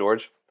like,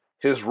 George.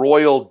 His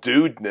Royal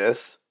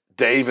Dudeness,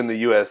 Dave in the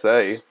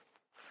USA.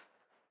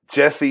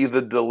 Jesse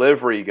the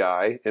Delivery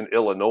Guy in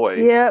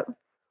Illinois. Yep.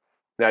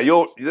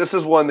 Now, this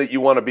is one that you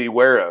want to be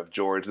aware of,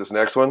 George, this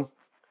next one.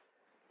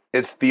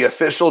 It's the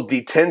official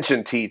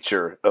detention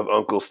teacher of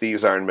Uncle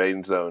Steve's Iron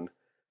Maiden Zone,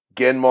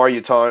 Genmar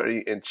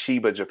Yutani in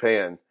Chiba,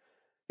 Japan.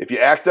 If you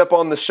act up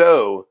on the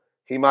show,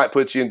 he might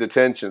put you in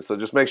detention, so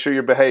just make sure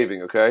you're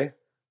behaving, okay?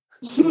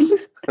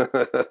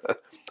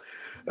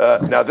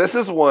 Now, this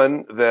is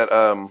one that,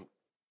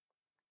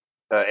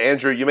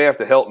 Andrew, you may have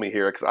to help me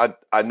here, because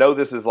I know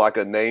this is like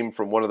a name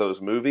from one of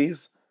those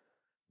movies.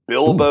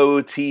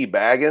 Bilbo T.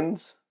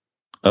 Baggins.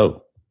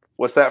 Oh.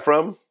 What's that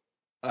from?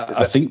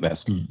 I think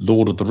that's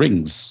Lord of the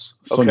Rings.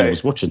 Sonia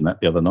was watching that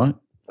the other night.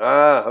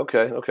 Ah,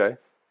 okay.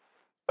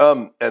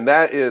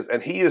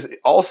 And he is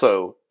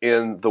also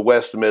in the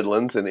West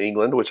Midlands in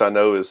England, which I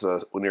know is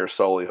near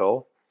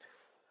Solihull.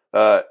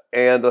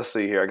 And let's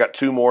see here. I got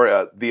two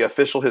more. The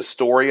official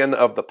historian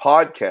of the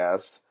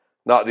podcast,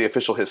 not the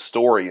official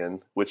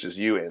historian, which is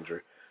you, Andrew.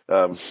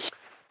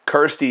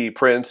 Kirsty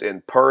Prince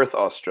in Perth,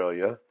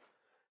 Australia.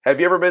 Have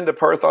you ever been to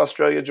Perth,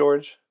 Australia,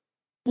 George?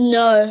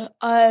 No,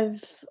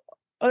 I've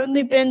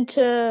only been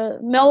to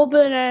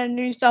Melbourne and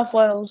New South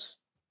Wales.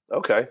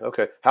 Okay.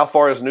 How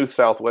far is New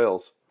South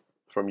Wales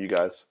from you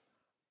guys?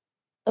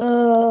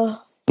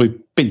 We've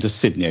been to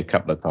Sydney a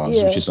couple of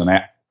times, which is an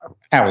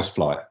hour's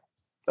flight.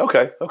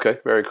 Okay,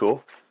 very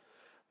cool.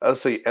 Let's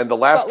see, and the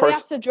last person... we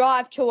have to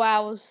drive 2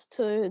 hours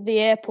to the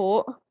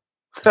airport,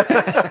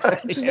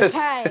 which is a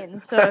pain,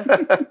 so...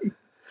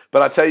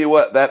 But I tell you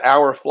what, that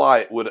hour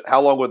flight,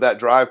 how long would that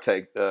drive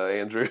take,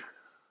 Andrew?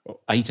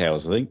 8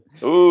 hours, I think.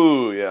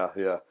 Ooh,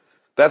 yeah.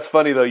 That's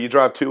funny, though. You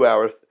drive 2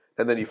 hours,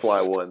 and then you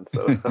fly 1.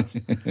 So,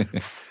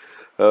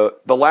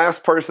 the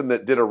last person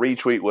that did a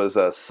retweet was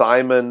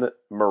Simon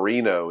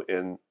Marino,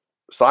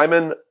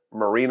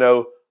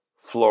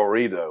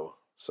 Florido.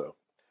 So,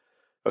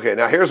 okay,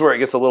 now here's where it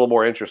gets a little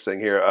more interesting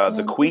here.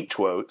 The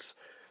Queetquotes.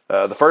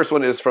 The first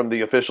one is from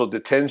the official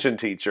detention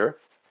teacher.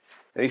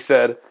 And he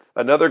said,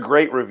 another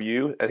great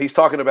review. And he's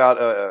talking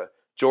about,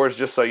 George,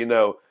 just so you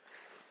know,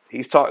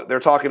 they're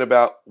talking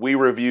about, we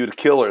reviewed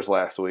Killers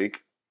last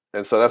week.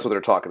 And so that's what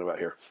they're talking about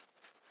here.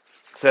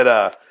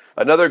 Said,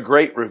 another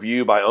great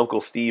review by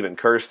Uncle Steve and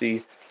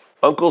Kirsty.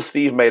 Uncle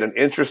Steve made an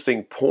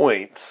interesting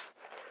point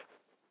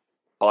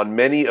on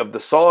many of the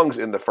songs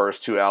in the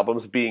first two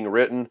albums being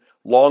written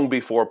long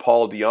before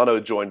Paul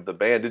Di'Anno joined the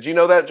band. Did you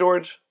know that,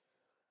 George?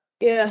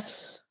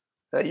 Yes.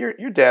 Your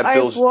dad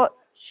feels... I've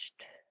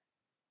watched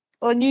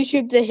on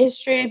YouTube the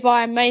history of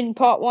Iron Maiden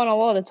Part 1 a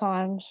lot of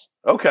times.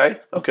 Okay,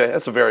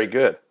 that's very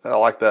good. I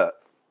like that.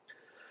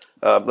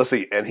 Let's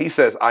see. And he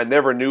says, I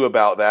never knew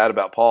about that,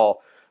 about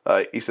Paul.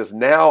 He says,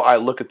 now I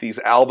look at these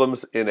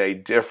albums in a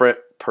different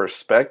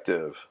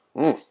perspective.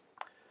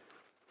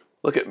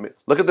 Look at me.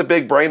 Look at the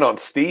big brain on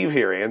Steve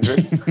here, Andrew.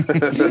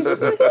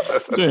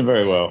 Doing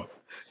very well.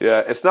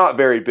 Yeah, it's not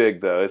very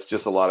big, though. It's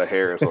just a lot of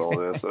hair is all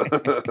this.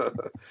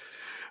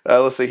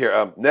 Let's see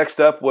here. Next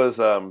up was,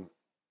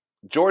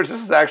 George,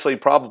 this is actually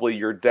probably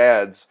your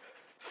dad's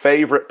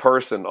favorite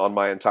person on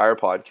my entire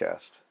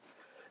podcast.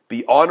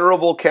 The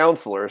Honorable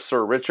Counselor,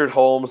 Sir Richard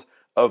Holmes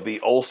of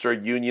the Ulster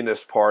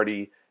Unionist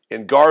Party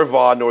in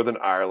Garva, Northern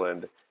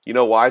Ireland. You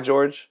know why,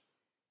 George?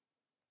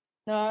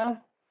 No.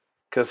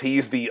 Because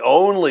he's the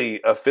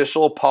only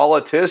official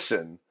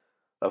politician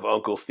of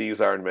Uncle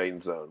Steve's Iron Maiden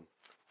Zone.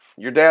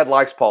 Your dad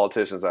likes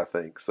politicians, I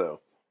think, so.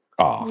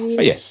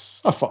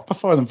 Yes. I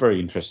find them very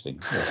interesting.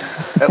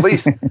 Yes. At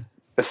least,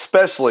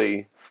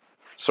 especially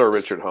Sir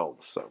Richard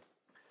Holmes. So.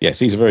 Yes,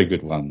 he's a very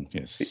good one,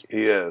 yes.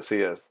 He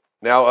is.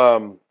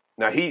 Now,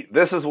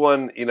 this is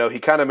one, he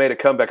kind of made a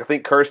comeback. I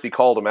think Kirsty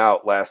called him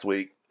out last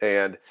week,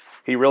 and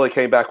he really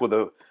came back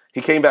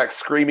he came back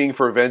screaming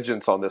for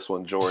vengeance on this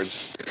one,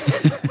 George.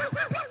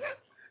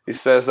 He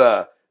says,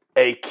 a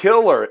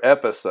killer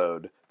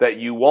episode that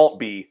you won't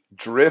be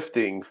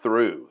drifting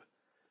through.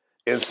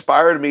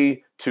 Inspired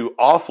me to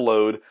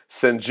offload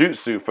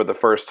Senjutsu for the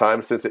first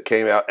time since it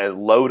came out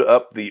and load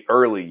up the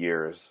early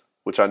years,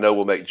 which I know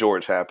will make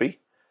George happy.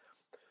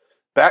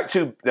 Back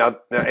to, now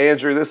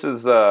Andrew, this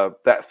is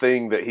that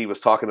thing that he was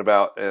talking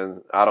about,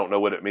 and I don't know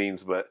what it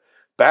means, but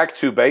back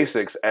to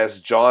basics,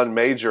 as John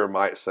Major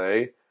might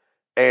say,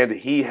 and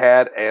he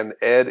had an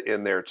Ed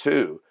in there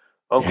too.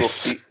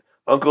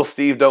 Uncle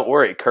Steve, don't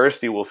worry.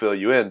 Kirsty will fill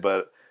you in,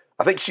 but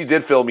I think she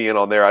did fill me in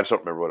on there. I just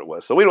don't remember what it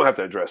was. So we don't have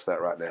to address that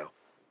right now.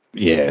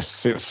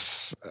 Yes,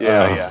 it's...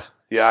 Yeah,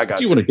 I got you.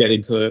 Do you want to get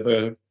into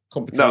the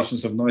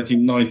complications of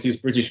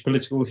 1990s British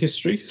political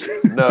history?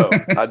 No,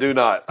 I do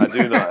not.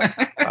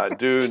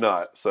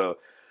 So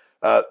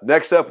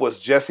next up was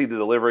Jesse the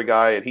Delivery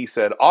Guy, and he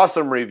said,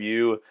 awesome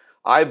review.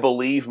 I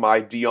believe my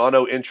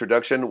Di'Anno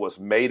introduction was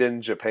made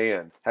in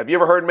Japan. Have you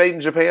ever heard Made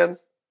in Japan,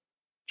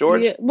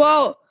 George? Yeah,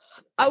 well,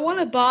 I want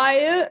to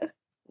buy it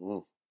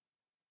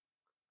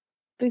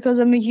because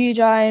I'm a huge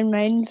Iron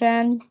Maiden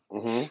fan,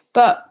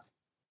 but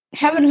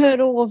haven't heard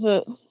all of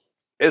it.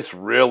 It's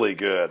really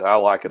good. I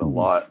like it a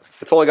lot.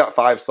 It's only got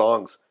 5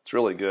 songs. It's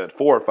really good.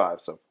 4 or 5.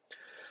 So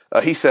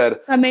he said...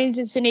 That means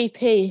it's an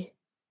EP.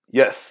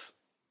 Yes.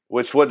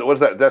 What is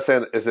that? That's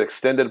is it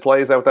extended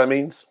play? Is that what that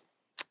means?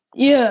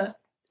 Yeah.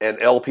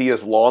 And LP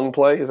is long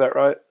play? Is that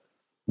right?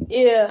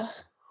 Yeah.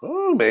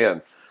 Oh,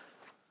 man.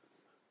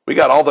 We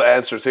got all the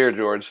answers here,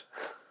 George.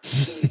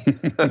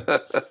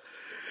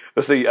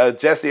 Let's see.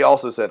 Jesse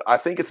also said, I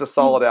think it's a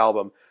solid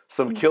album.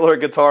 Some killer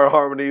guitar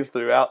harmonies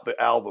throughout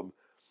the album.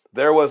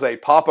 There was a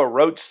Papa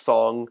Roach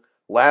song,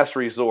 Last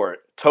Resort.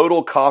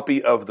 Total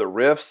copy of the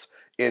riffs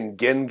in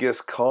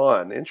Genghis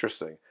Khan.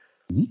 Interesting.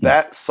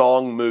 That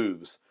song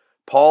moves.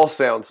 Paul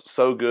sounds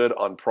so good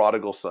on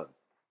Prodigal Son.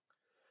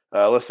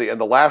 Let's see. And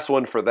the last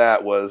one for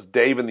that was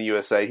Dave in the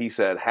USA. He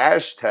said,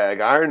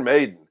 #Iron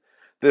Maiden.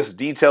 This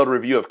detailed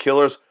review of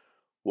Killers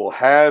will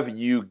have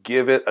you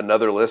give it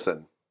another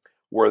listen.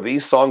 Were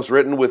these songs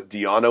written with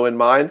Di'Anno in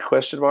mind? ?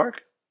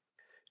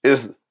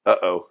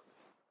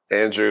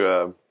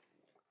 Andrew,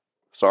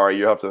 sorry,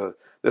 you have to,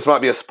 this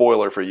might be a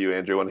spoiler for you,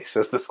 Andrew, when he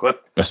says this one.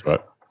 That's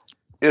right.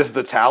 Is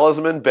The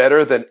Talisman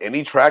better than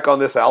any track on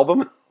this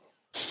album?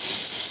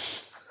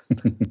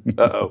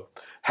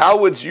 How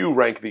would you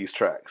rank these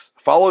tracks?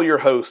 Follow your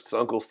hosts,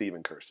 Uncle Steve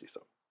and Kirsty.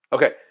 So,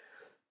 okay.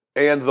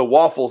 And the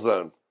Waffle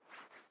Zone.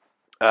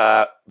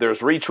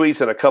 There's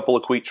retweets and a couple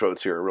of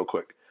tweets here real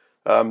quick.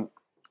 The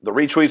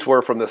retweets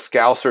were from the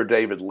Scouser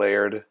David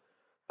Laird,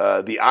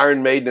 the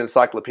Iron Maiden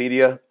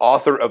Encyclopedia,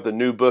 author of the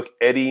new book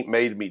Eddie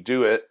Made Me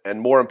Do It, and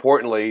more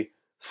importantly,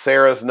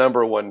 Sarah's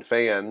 #1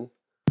 fan,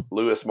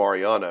 Louis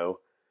Mariano.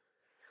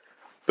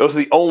 Those are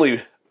the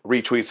only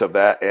retweets of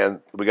that, and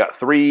we got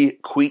 3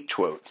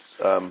 quotes.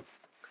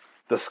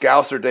 The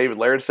Scouser David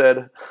Laird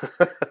said,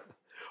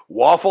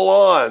 waffle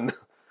on!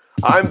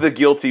 I'm the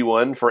guilty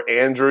one for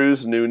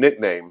Andrew's new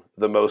nickname,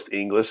 the most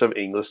English of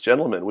English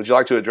gentlemen. Would you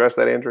like to address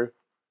that, Andrew?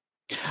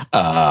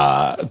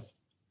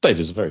 Dave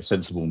is a very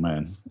sensible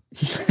man.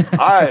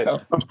 I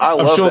love that.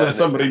 I'm sure there's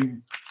somebody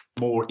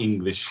more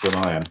English than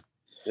I am.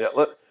 Yeah.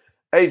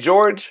 Hey,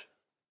 George.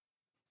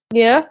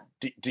 Yeah?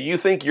 Do you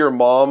think your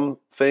mom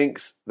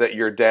thinks that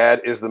your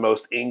dad is the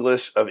most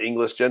English of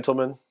English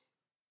gentlemen?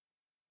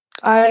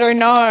 I don't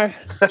know.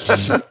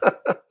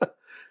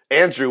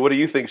 Andrew, what do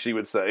you think she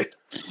would say?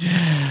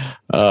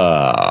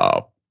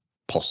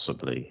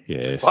 Possibly,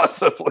 yes.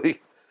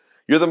 Possibly.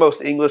 You're the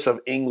most English of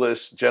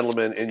English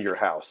gentlemen in your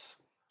house.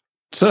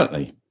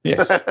 Certainly,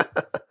 yes.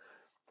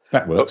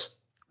 That works.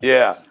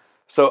 Yeah.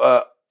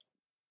 So,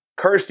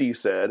 Kirsty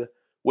said,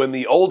 when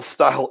the old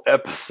style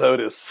episode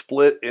is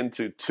split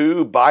into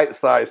 2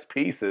 bite-sized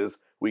pieces,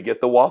 we get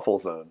the Waffle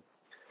Zone.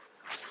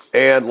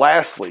 And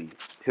lastly,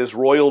 His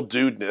Royal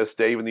Dudeness,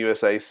 Dave in the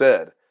USA,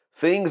 said,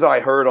 things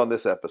I heard on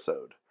this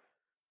episode.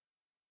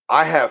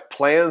 I have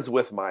plans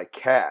with my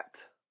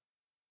cat.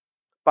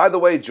 By the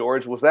way,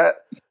 George, was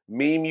that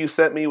meme you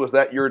sent me, was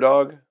that your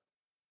dog?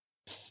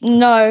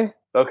 No.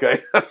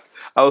 Okay.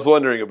 I was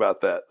wondering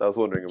about that.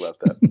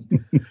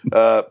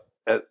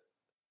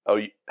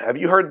 Have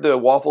you heard the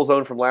Waffle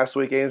Zone from last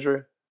week,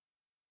 Andrew?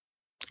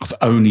 I've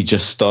only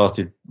just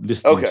started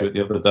listening to it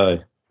the other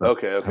day.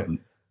 Okay.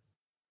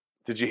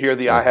 Did you hear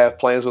the I have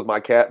plans with my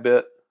cat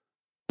bit?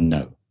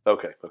 No.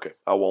 Okay.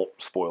 I won't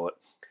spoil it.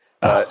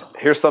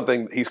 Here's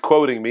something. He's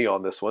quoting me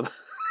on this one.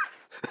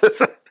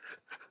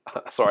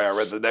 Sorry, I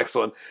read the next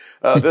one.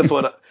 This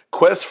one,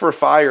 Quest for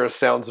Fire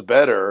sounds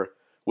better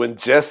when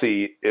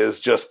Jesse is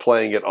just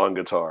playing it on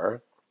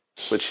guitar,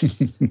 which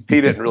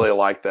he didn't really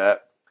like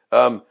that.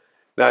 Now,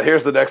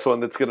 here's the next one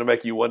that's going to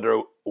make you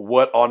wonder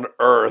what on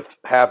earth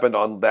happened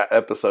on that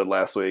episode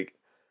last week.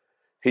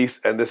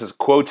 And this is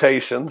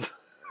quotations,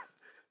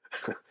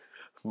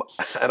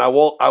 and I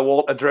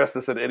won't address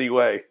this in any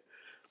way.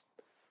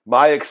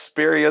 My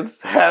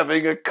experience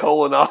having a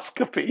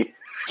colonoscopy.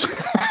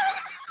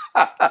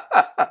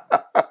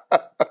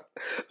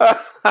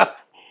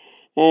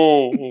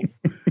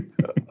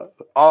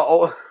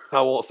 I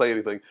won't say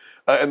anything.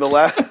 And the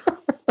last,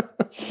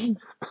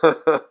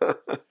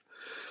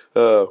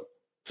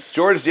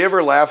 George, do you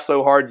ever laugh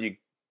so hard you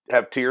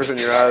have tears in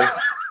your eyes?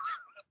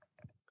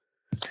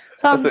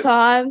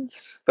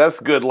 Sometimes. That's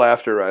good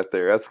laughter right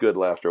there. That's good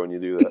laughter when you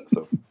do that.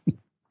 So,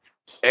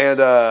 and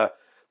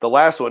the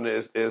last one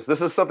is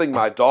this is something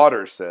my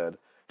daughter said.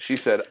 She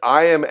said,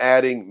 I am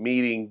adding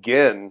meeting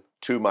Gin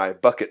to my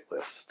bucket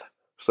list.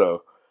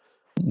 So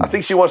I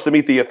think she wants to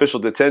meet the official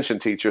detention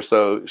teacher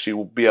so she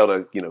will be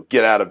able to,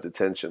 get out of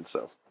detention.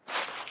 So.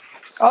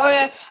 Oh,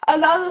 yeah.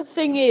 Another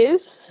thing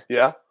is.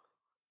 Yeah.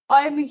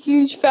 I'm a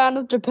huge fan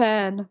of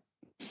Japan.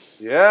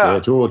 Yeah.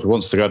 George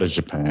wants to go to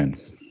Japan.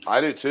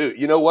 I do too.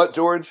 You know what,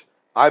 George?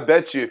 I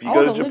bet you if you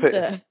go to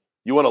Japan,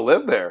 you want to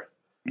live there.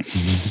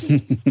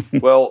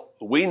 Well,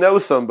 we know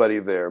somebody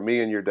there, me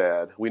and your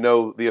dad. We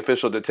know the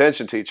official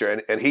detention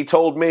teacher, and he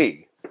told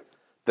me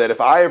that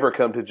if I ever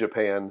come to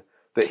Japan,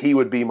 that he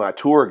would be my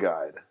tour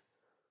guide.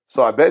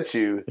 So I bet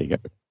you,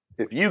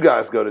 if you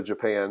guys go to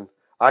Japan,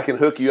 I can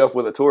hook you up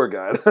with a tour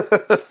guide.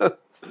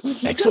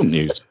 Excellent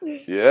news.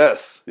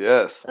 Yes.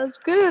 That's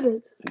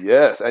good.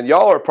 Yes, and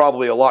y'all are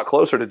probably a lot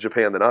closer to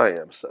Japan than I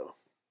am, so.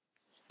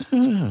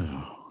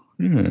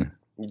 Definitely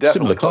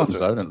similar time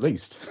zone, at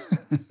least.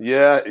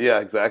 yeah,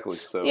 exactly.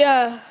 So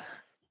yeah.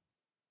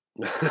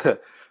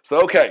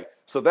 So okay,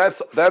 so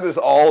that is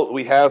all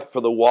we have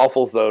for the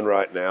Waffle Zone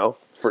right now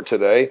for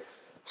today.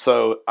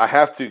 So I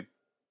have to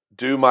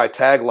do my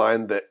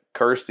tagline that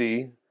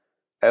Kirsty,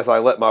 as I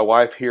let my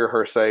wife hear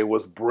her say,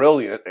 was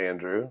brilliant,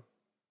 Andrew,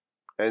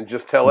 and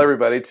just tell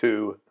everybody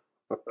to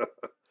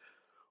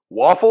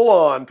waffle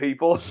on,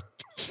 people.